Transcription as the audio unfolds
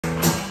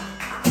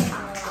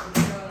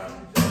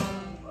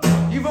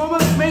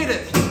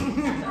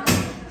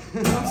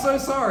so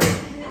sorry.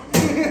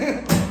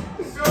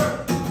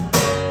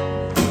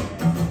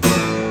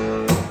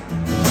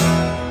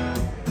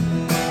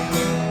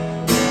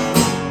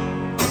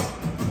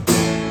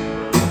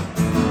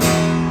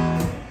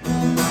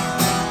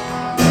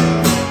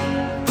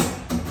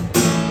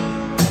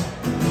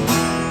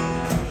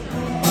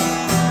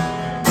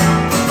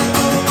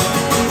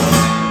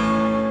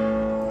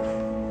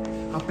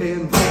 I've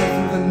been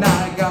running through the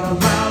night, got a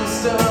lot of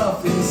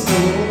stuff in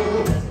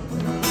store,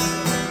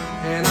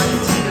 and I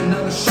could take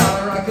another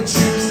shot or I could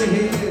choose to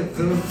hit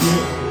the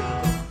floor.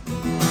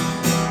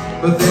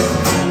 But there's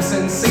a calm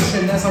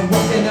sensation as I'm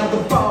walking out the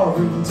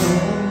barroom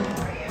door.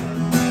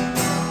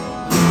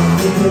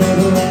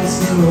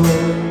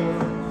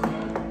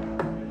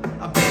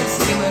 I've been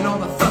stealing all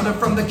the thunder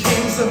from the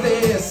kings of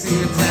this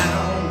here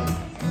town,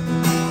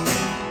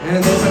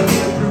 and there's no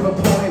need to prove a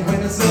point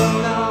when it's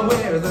all I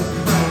wear the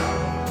crown.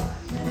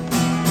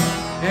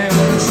 And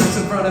when the truth's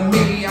in front of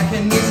me, I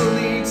can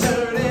easily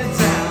turn it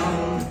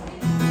down.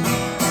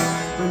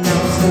 But now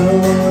there's no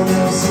one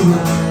else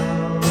around.